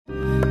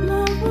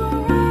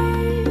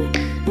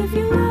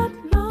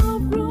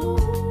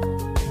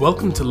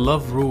Welcome to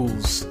Love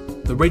Rules,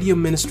 the radio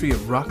ministry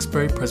of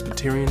Roxbury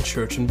Presbyterian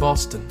Church in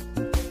Boston.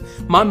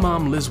 My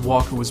mom, Liz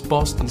Walker, was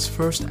Boston's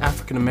first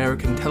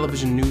African-American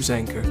television news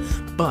anchor,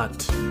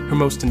 but her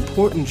most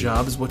important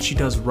job is what she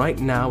does right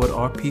now at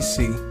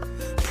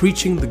RPC,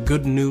 preaching the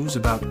good news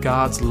about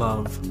God's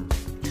love.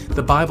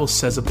 The Bible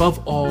says, above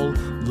all,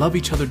 love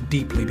each other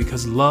deeply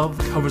because love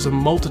covers a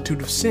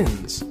multitude of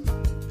sins.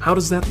 How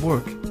does that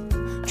work?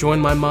 Join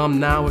my mom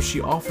now as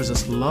she offers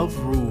us Love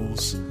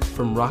Rules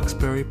from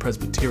Roxbury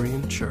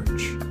Presbyterian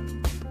Church.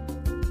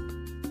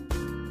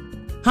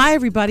 Hi,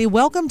 everybody.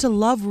 Welcome to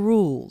Love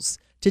Rules.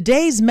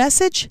 Today's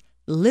message,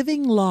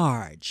 Living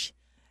Large.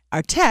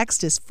 Our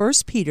text is 1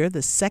 Peter, the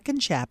 2nd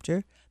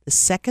chapter, the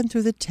 2nd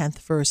through the 10th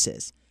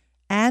verses.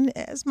 And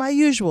as my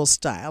usual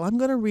style, I'm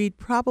going to read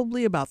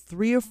probably about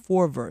 3 or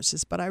 4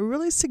 verses, but I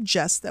really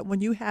suggest that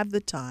when you have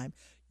the time,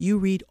 you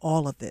read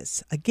all of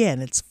this.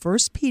 Again, it's 1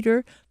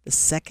 Peter, the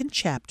 2nd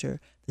chapter,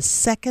 the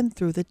 2nd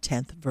through the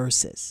 10th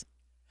verses.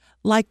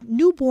 Like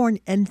newborn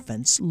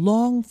infants,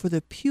 long for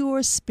the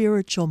pure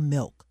spiritual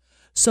milk,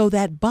 so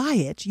that by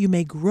it you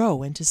may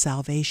grow into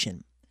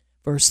salvation.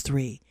 Verse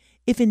 3,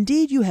 if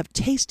indeed you have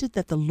tasted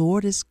that the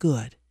Lord is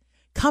good,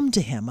 come to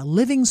him, a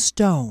living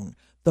stone,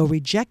 though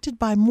rejected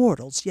by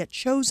mortals, yet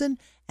chosen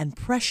and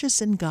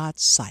precious in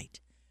God's sight.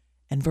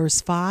 And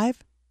verse 5,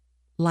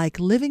 like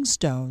living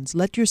stones,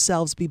 let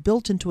yourselves be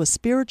built into a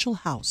spiritual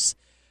house,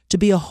 to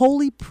be a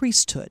holy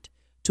priesthood,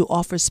 to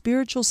offer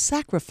spiritual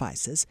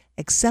sacrifices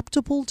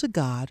acceptable to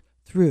God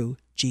through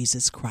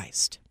Jesus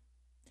Christ.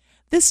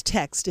 This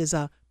text is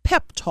a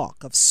pep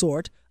talk of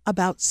sort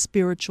about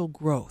spiritual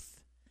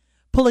growth.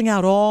 Pulling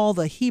out all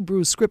the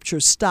Hebrew scripture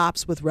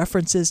stops with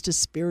references to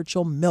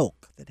spiritual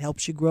milk that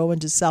helps you grow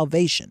into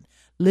salvation,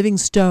 living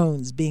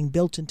stones being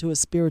built into a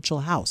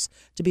spiritual house,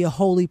 to be a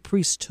holy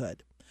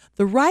priesthood.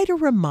 The writer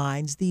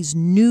reminds these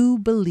new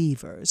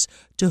believers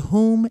to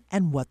whom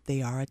and what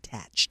they are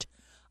attached.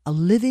 A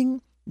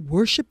living,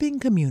 worshiping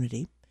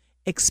community,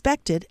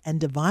 expected and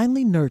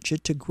divinely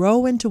nurtured to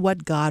grow into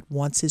what God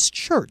wants his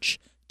church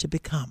to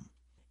become,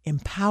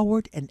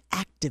 empowered and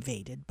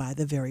activated by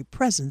the very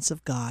presence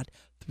of God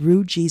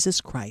through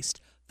Jesus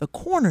Christ, the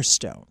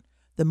cornerstone,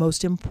 the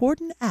most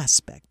important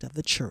aspect of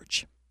the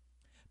church.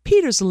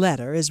 Peter's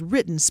letter is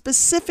written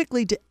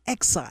specifically to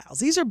exiles.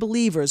 These are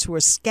believers who are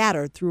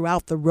scattered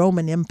throughout the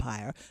Roman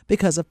Empire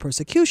because of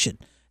persecution.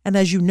 And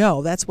as you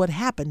know, that's what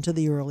happened to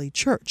the early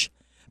church.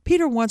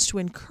 Peter wants to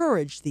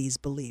encourage these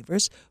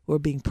believers who are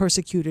being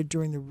persecuted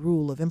during the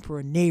rule of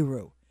Emperor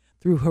Nero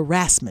through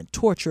harassment,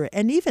 torture,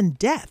 and even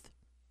death.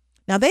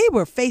 Now, they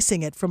were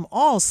facing it from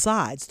all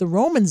sides. The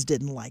Romans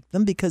didn't like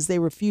them because they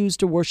refused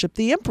to worship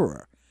the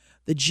emperor.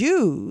 The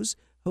Jews,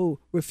 who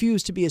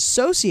refused to be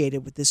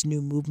associated with this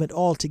new movement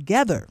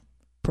altogether,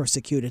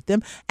 persecuted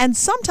them. And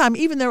sometimes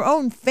even their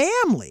own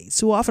families,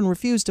 who often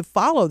refused to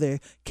follow their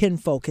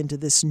kinfolk into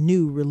this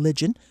new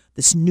religion,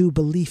 this new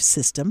belief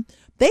system,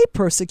 they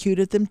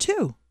persecuted them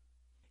too.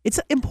 It's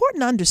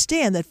important to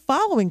understand that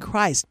following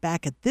Christ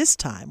back at this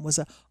time was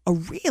a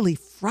really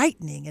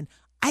frightening and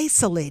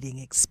isolating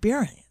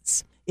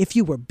experience. If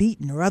you were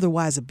beaten or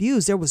otherwise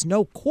abused, there was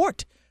no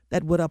court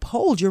that would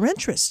uphold your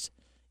interests.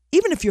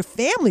 Even if your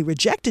family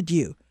rejected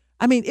you,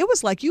 it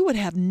was like you would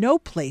have no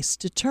place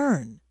to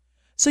turn.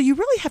 So you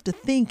really have to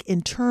think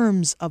in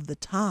terms of the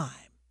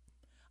time.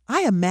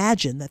 I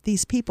imagine that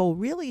these people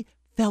really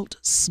felt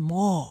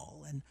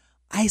small and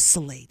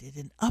isolated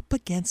and up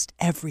against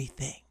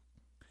everything.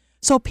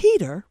 So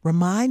Peter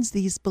reminds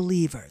these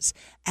believers,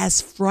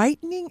 as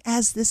frightening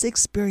as this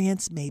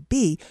experience may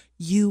be,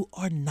 you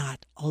are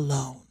not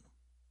alone.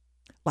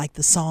 Like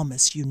the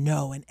psalmist, you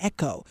know and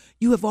echo,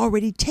 you have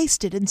already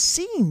tasted and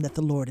seen that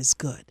the Lord is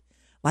good.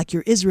 Like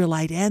your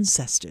Israelite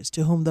ancestors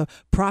to whom the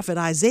prophet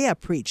Isaiah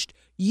preached,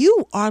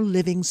 you are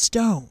living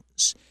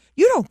stones.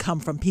 You don't come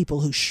from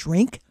people who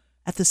shrink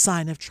at the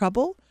sign of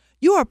trouble.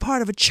 You are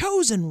part of a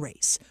chosen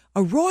race,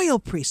 a royal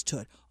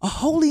priesthood, a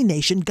holy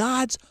nation,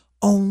 God's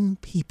own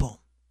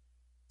people.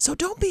 So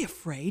don't be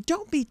afraid.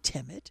 Don't be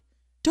timid.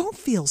 Don't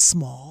feel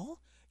small.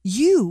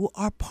 You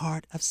are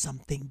part of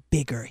something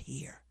bigger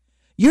here.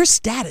 Your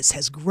status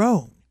has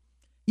grown.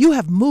 You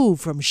have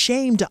moved from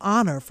shame to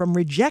honor, from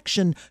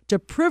rejection to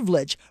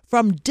privilege,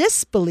 from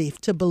disbelief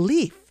to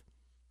belief.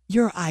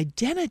 Your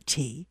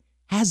identity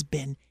has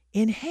been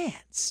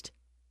enhanced.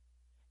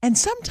 And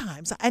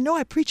sometimes, I know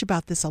I preach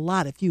about this a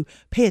lot if you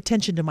pay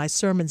attention to my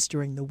sermons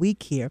during the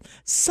week here,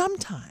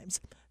 sometimes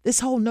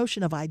this whole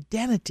notion of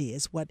identity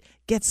is what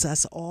gets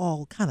us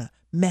all kind of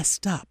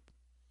messed up.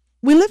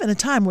 We live in a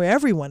time where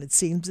everyone, it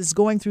seems, is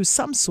going through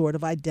some sort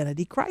of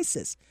identity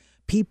crisis.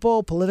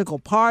 People, political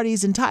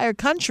parties, entire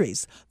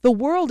countries. The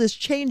world is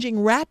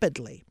changing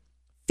rapidly.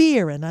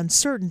 Fear and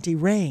uncertainty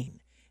reign.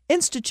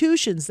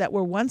 Institutions that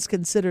were once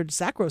considered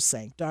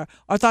sacrosanct are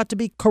thought to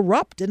be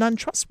corrupt and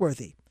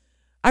untrustworthy.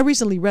 I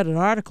recently read an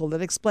article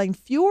that explained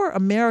fewer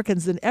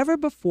Americans than ever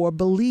before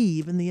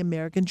believe in the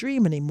American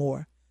dream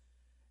anymore.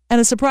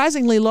 And a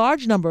surprisingly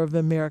large number of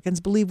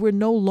Americans believe we're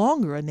no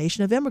longer a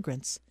nation of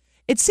immigrants.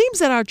 It seems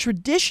that our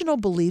traditional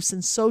beliefs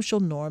and social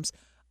norms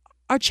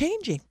are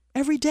changing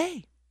every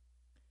day.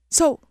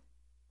 So,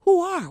 who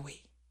are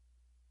we?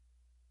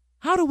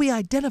 How do we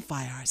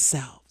identify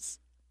ourselves?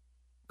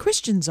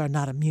 Christians are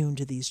not immune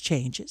to these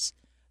changes.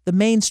 The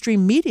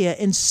mainstream media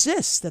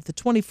insists that the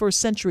 21st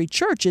century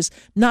church is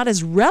not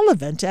as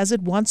relevant as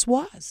it once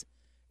was.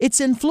 Its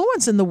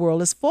influence in the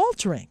world is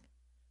faltering.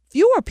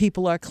 Fewer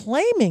people are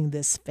claiming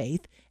this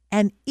faith,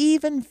 and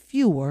even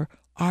fewer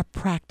are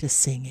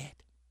practicing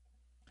it.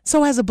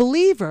 So as a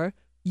believer,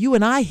 you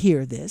and I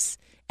hear this,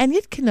 and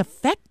it can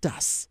affect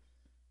us,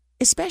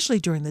 especially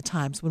during the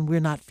times when we're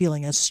not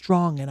feeling as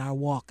strong in our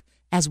walk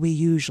as we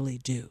usually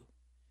do.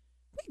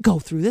 We go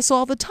through this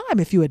all the time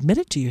if you admit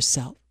it to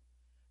yourself.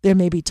 There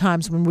may be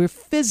times when we're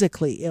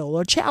physically ill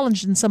or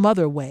challenged in some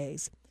other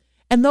ways.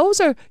 And those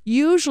are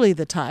usually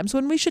the times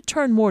when we should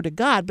turn more to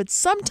God, but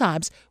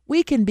sometimes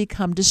we can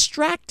become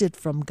distracted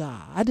from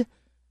God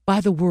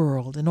by the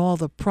world and all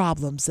the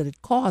problems that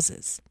it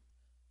causes.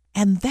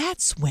 And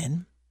that's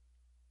when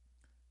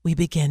we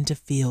begin to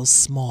feel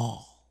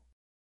small.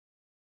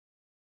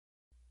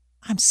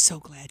 I'm so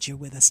glad you're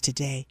with us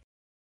today.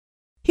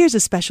 Here's a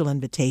special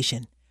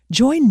invitation.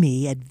 Join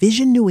me at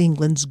Vision New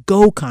England's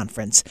GO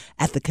Conference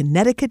at the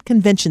Connecticut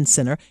Convention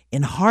Center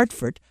in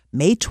Hartford,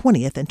 May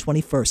 20th and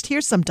 21st.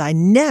 Hear some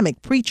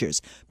dynamic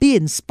preachers. Be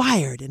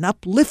inspired and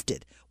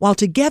uplifted while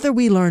together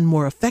we learn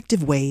more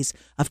effective ways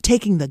of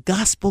taking the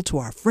gospel to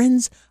our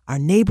friends, our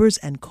neighbors,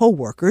 and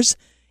co-workers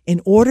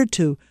in order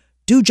to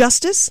do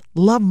justice,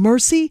 love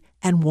mercy,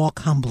 and walk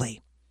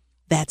humbly.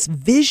 That's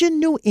Vision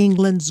New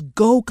England's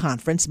GO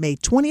Conference, May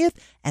 20th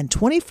and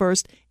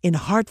 21st in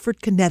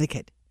Hartford,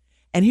 Connecticut.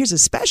 And here's a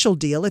special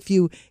deal. If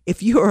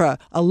you're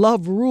a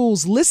Love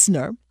Rules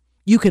listener,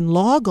 you can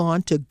log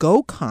on to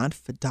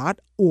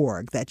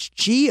goconf.org. That's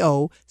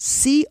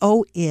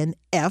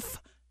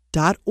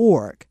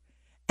GOCONF.org.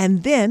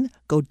 And then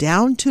go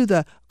down to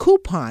the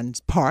coupons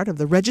part of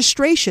the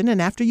registration.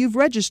 And after you've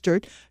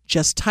registered,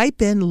 just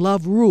type in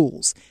Love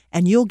Rules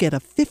and you'll get a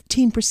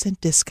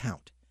 15%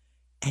 discount.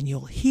 And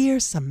you'll hear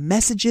some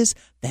messages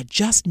that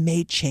just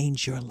may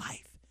change your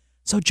life.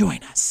 So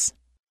join us.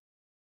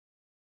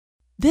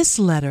 This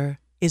letter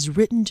is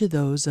written to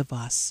those of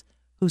us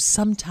who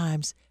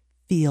sometimes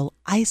feel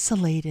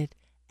isolated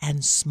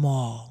and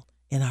small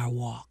in our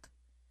walk.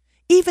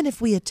 Even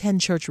if we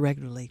attend church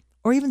regularly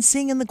or even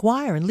sing in the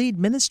choir and lead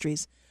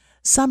ministries,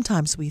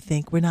 sometimes we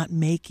think we're not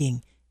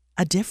making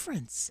a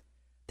difference.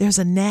 There's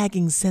a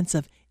nagging sense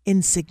of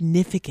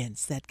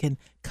insignificance that can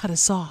cut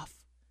us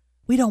off.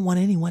 We don't want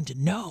anyone to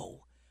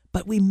know,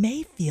 but we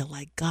may feel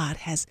like God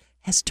has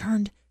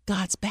turned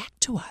God's back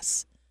to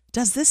us.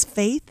 Does this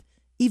faith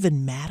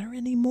even matter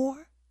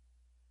anymore?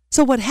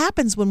 So what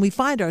happens when we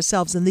find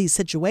ourselves in these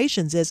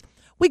situations is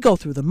we go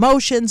through the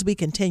motions, we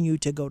continue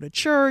to go to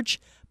church,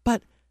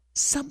 but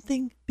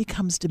something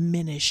becomes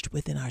diminished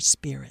within our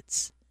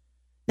spirits.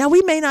 Now,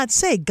 we may not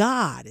say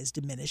God is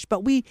diminished,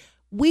 but we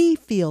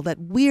feel that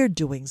we're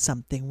doing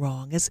something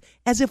wrong, as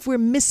if we're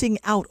missing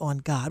out on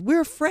God.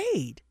 We're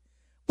afraid.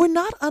 We're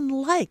not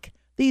unlike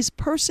these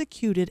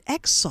persecuted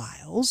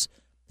exiles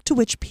to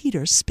which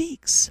Peter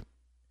speaks.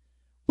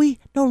 We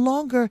no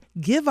longer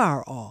give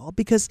our all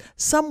because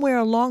somewhere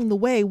along the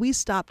way we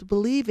stopped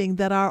believing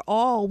that our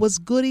all was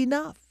good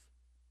enough.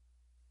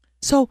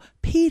 So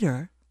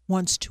Peter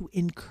wants to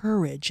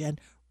encourage and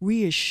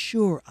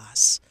reassure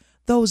us,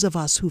 those of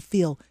us who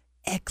feel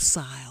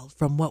exiled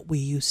from what we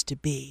used to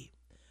be.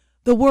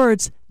 The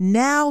words,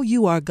 "now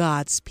you are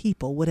God's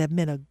people," would have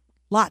meant a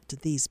lot to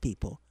these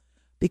people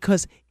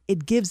because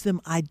it gives them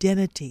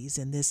identities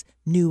in this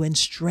new and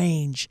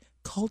strange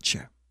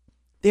culture.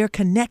 They're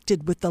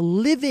connected with the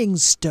living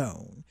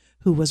stone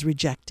who was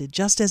rejected,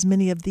 just as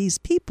many of these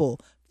people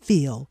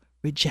feel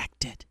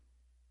rejected.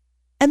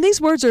 And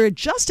these words are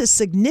just as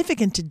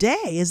significant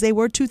today as they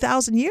were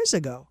 2,000 years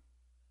ago.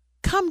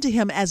 Come to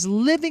him as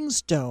living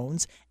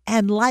stones,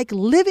 and like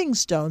living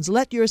stones,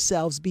 let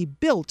yourselves be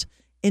built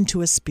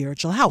into a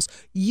spiritual house.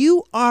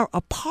 You are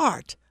a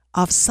part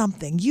of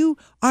something. You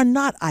are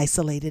not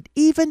isolated,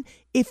 even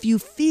if you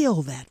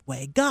feel that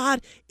way.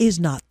 God is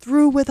not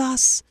through with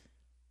us.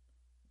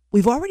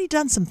 We've already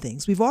done some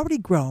things. We've already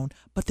grown,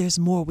 but there's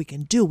more we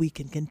can do. We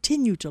can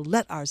continue to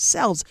let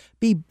ourselves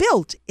be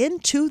built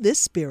into this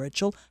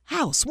spiritual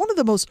house. One of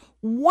the most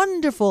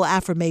wonderful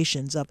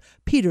affirmations of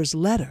Peter's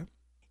letter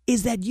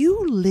is that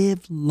you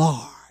live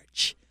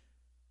large.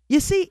 You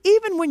see,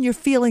 even when you're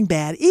feeling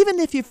bad, even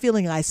if you're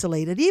feeling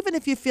isolated, even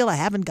if you feel I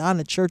haven't gone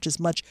to church as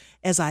much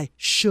as I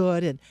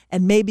should,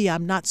 and maybe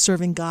I'm not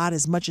serving God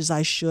as much as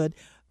I should,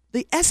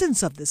 the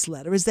essence of this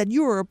letter is that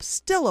you are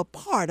still a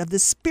part of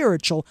this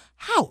spiritual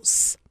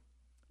house.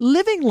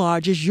 Living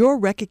large is your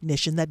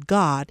recognition that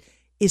God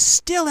is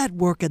still at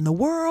work in the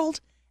world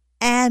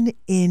and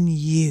in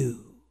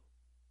you.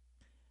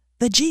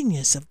 The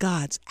genius of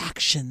God's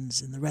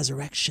actions in the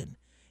resurrection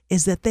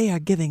is that they are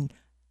giving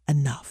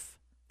enough.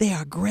 They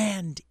are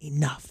grand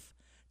enough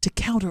to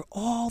counter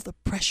all the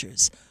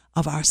pressures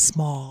of our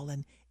small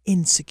and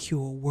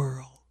insecure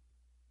world.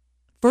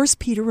 1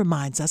 Peter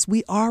reminds us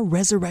we are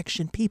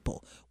resurrection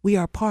people. We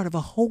are part of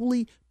a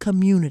holy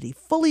community,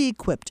 fully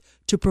equipped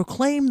to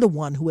proclaim the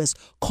one who has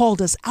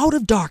called us out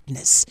of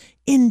darkness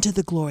into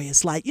the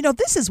glorious light. You know,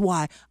 this is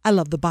why I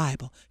love the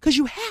Bible, because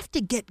you have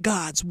to get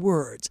God's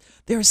words.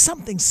 There is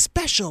something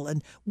special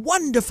and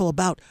wonderful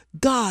about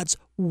God's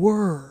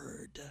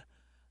word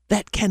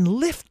that can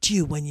lift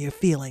you when you're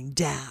feeling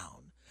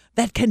down,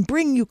 that can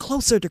bring you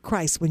closer to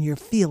Christ when you're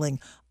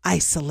feeling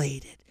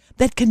isolated,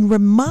 that can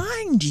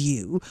remind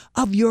you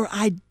of your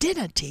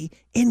identity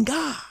in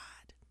God.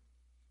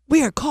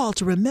 We are called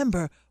to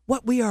remember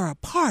what we are a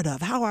part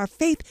of, how our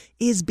faith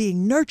is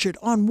being nurtured,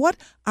 on what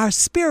our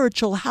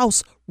spiritual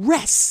house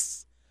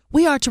rests.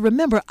 We are to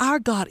remember our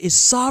God is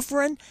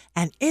sovereign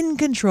and in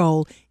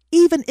control,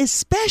 even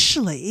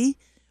especially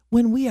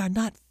when we are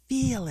not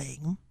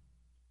feeling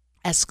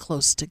as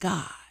close to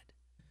God.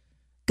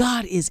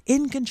 God is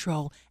in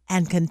control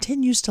and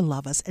continues to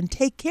love us and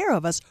take care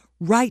of us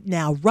right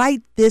now,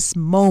 right this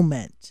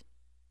moment.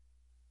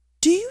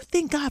 Do you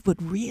think God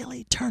would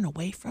really turn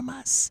away from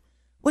us?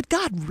 Would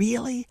God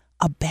really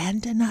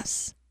abandon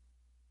us?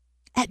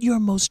 At your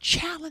most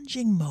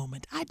challenging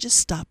moment, I just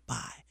stopped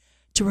by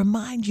to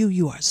remind you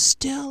you are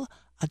still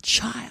a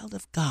child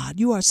of God.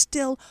 You are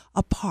still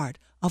a part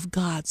of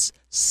God's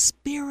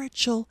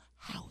spiritual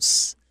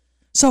house.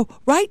 So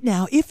right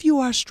now, if you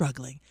are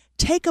struggling,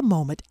 take a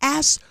moment,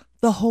 ask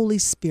the Holy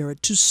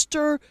Spirit to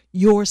stir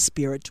your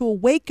spirit, to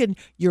awaken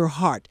your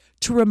heart,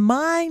 to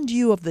remind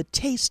you of the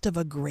taste of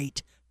a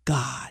great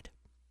God.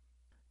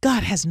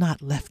 God has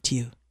not left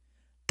you.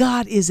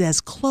 God is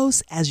as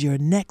close as your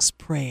next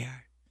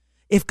prayer.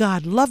 If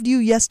God loved you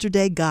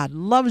yesterday, God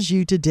loves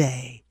you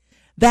today.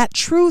 That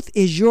truth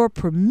is your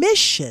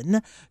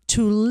permission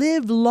to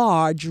live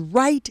large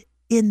right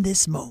in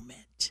this moment.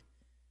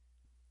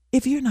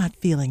 If you're not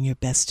feeling your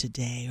best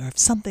today, or if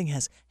something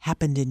has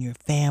happened in your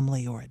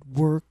family or at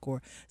work,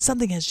 or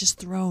something has just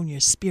thrown your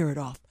spirit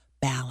off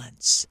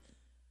balance,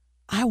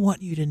 I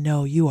want you to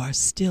know you are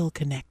still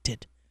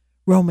connected.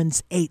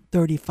 Romans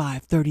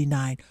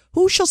 8:35-39.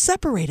 Who shall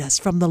separate us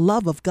from the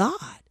love of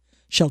God?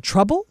 Shall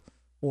trouble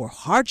or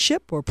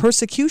hardship or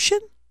persecution?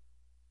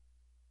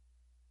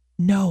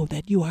 Know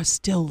that you are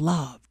still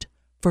loved.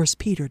 1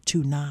 Peter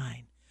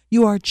 2:9.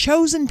 You are a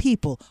chosen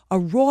people, a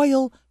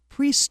royal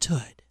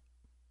priesthood.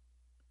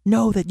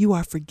 Know that you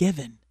are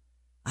forgiven.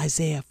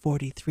 Isaiah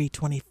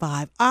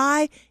 43:25.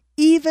 I,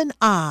 even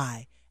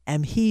I,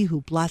 am he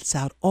who blots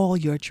out all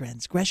your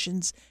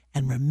transgressions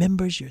and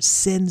remembers your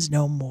sins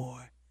no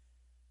more.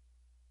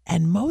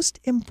 And most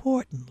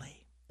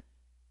importantly,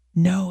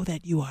 know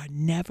that you are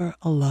never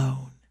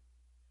alone.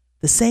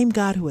 The same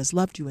God who has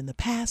loved you in the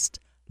past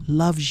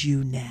loves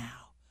you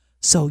now,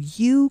 so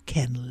you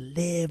can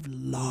live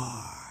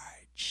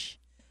large.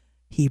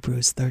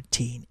 Hebrews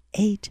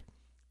 13:8.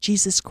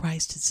 Jesus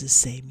Christ is the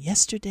same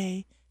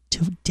yesterday,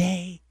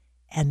 today,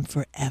 and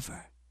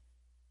forever.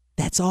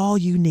 That's all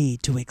you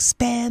need to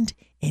expand,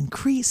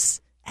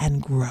 increase,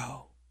 and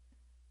grow.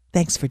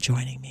 Thanks for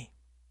joining me.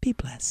 Be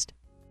blessed.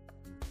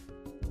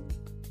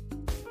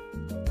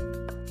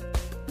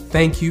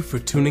 Thank you for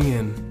tuning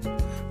in.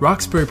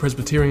 Roxbury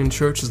Presbyterian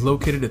Church is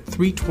located at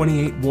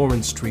 328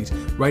 Warren Street,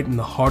 right in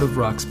the heart of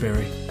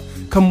Roxbury.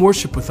 Come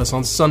worship with us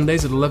on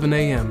Sundays at 11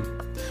 a.m.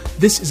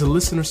 This is a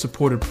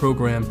listener-supported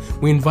program.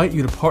 We invite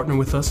you to partner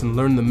with us and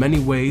learn the many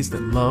ways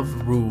that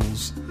love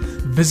rules.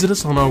 Visit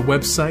us on our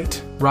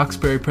website,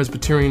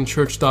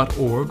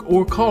 roxburypresbyterianchurch.org,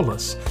 or call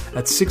us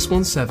at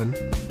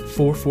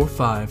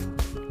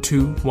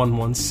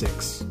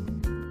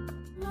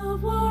 617-445-2116.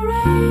 Love will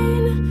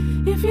reign